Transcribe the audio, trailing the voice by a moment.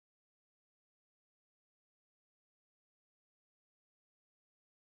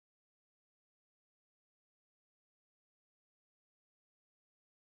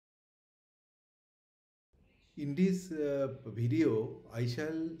In this video, I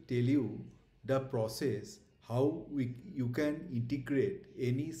shall tell you the process how you can integrate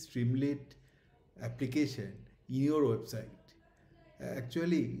any StreamLit application in your website.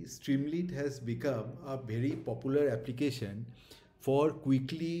 Actually, StreamLit has become a very popular application for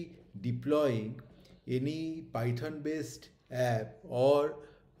quickly deploying any Python-based app or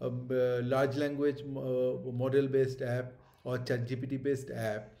large language model-based app or ChatGPT-based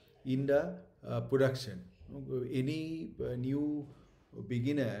app in the production. Any new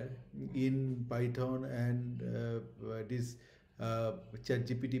beginner in Python and this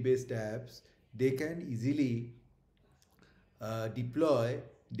ChatGPT-based apps, they can easily deploy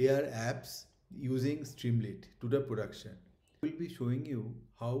their apps using StreamLit to the production. I will be showing you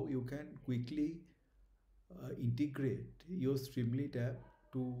how you can quickly integrate your StreamLit app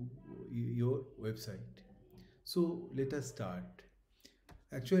to your website. So let us start.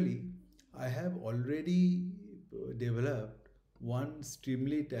 Actually, I have already developed one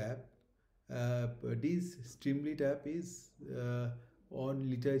StreamLit app. This StreamLit app is on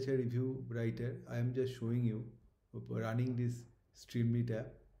Literature Review Writer. I am just showing you running this StreamLit app.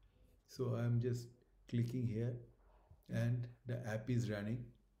 So I am just clicking here and the app is running.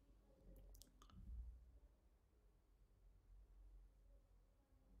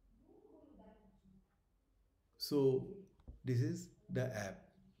 So this is the app.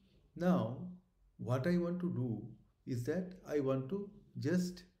 Now what I want to do is that I want to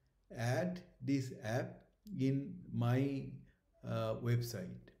just add this app in my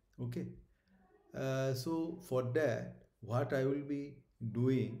website. Okay. So for that, what I will be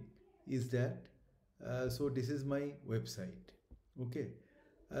doing is that so this is my website. Okay.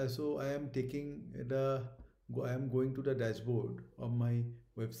 So I am taking I am going to the dashboard of my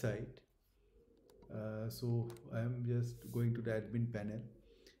website. So I am just going to the admin panel.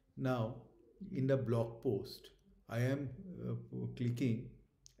 Now in the blog post, I am clicking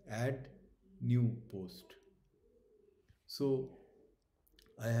add new post. So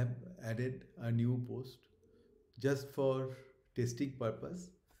I have added a new post just for testing purpose.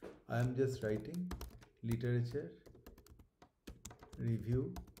 I am just writing literature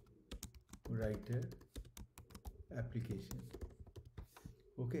review writer application.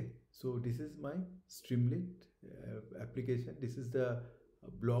 Okay, so this is my StreamLit application. This is the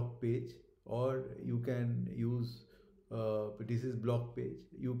blog page, or you can use this is blog page.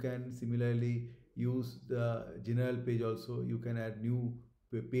 You can similarly use the general page also. You can add new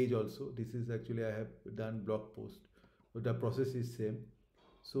page also. This is actually I have done blog post, but the process is same.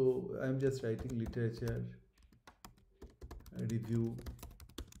 So I am just writing literature review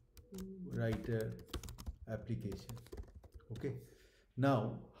writer application. Okay,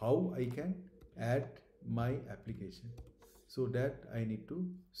 now how I can add my application, so that I need to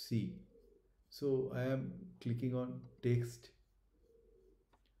see. So I am clicking on text.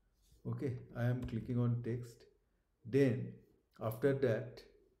 Okay, I am clicking on text. Then after that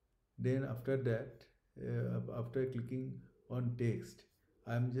after clicking on text,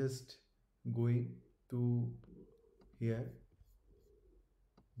 I am just going to here.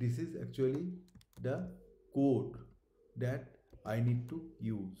 This is actually the code that I need to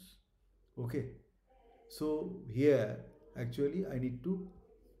use. Okay, so here actually I need to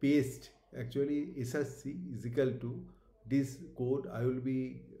paste. Actually SRC is equal to this code I will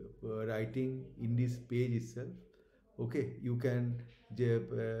be writing in this page itself. Okay, you can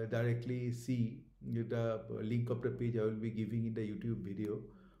directly see the link of the page I will be giving in the YouTube video.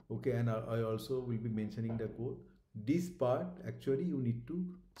 Okay, and I also will be mentioning the code. This part actually you need to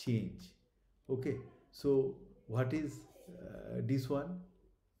change. Okay, so what is this one?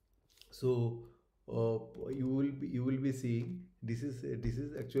 So you will be seeing this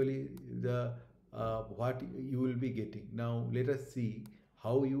is actually the what you will be getting. Now let us see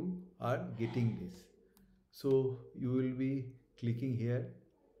how you are getting this. So you will be clicking here,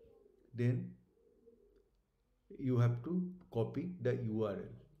 then you have to copy the URL.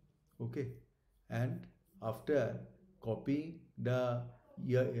 Okay, and after copying the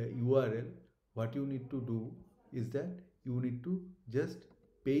URL, what you need to do is that you need to just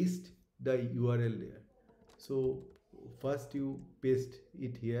paste the URL there. So first you paste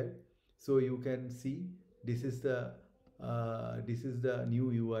it here, so you can see this is the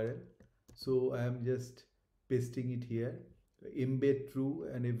new URL. So I am just pasting it here. Embed true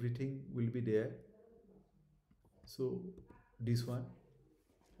and everything will be there. So this one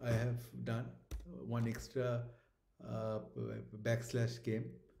I have done. One extra backslash came,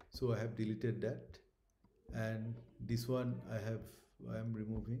 so I have deleted that, and this one I am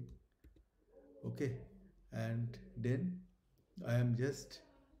removing. Okay, and then I am just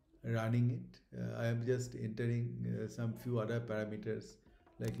running it. I am just entering some few other parameters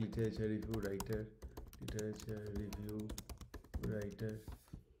like literature review writer, then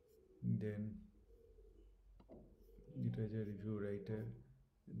literature review writer.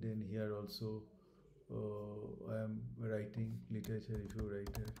 Then here also I am writing literature review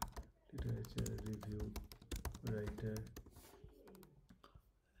writer,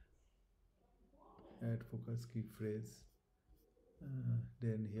 add focus key phrase.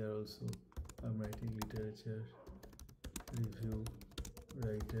 Then here also I'm writing literature review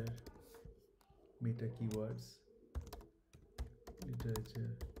writer, meta keywords,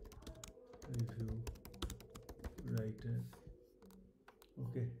 literature review writer.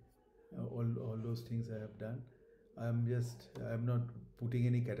 Okay, all those things I have done. I'm not putting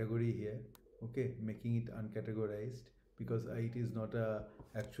any category here. Okay, making it uncategorized because it is not a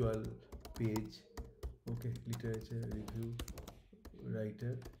actual page. Okay, literature review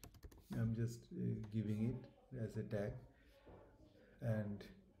writer. I'm just giving it as a tag, and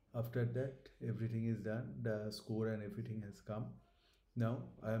after that everything is done. The score and everything has come. Now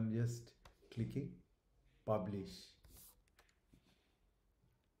I am just clicking publish.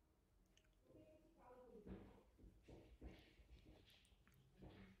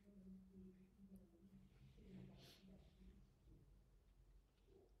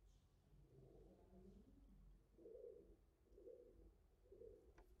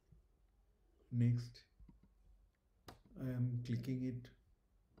 Next I am clicking it.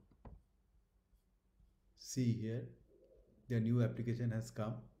 See here, the new application has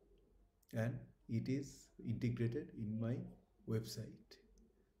come and it is integrated in my website.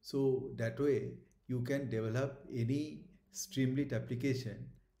 So that way you can develop any Streamlit application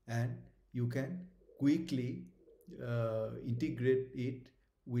and you can quickly integrate it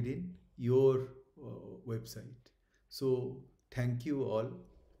within your website. So thank you all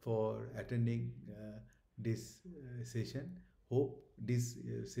for attending this session. Hope this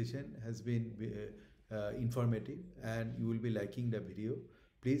session has been informative and you will be liking the video.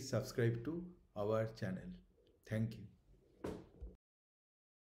 Please subscribe to our channel. Thank you.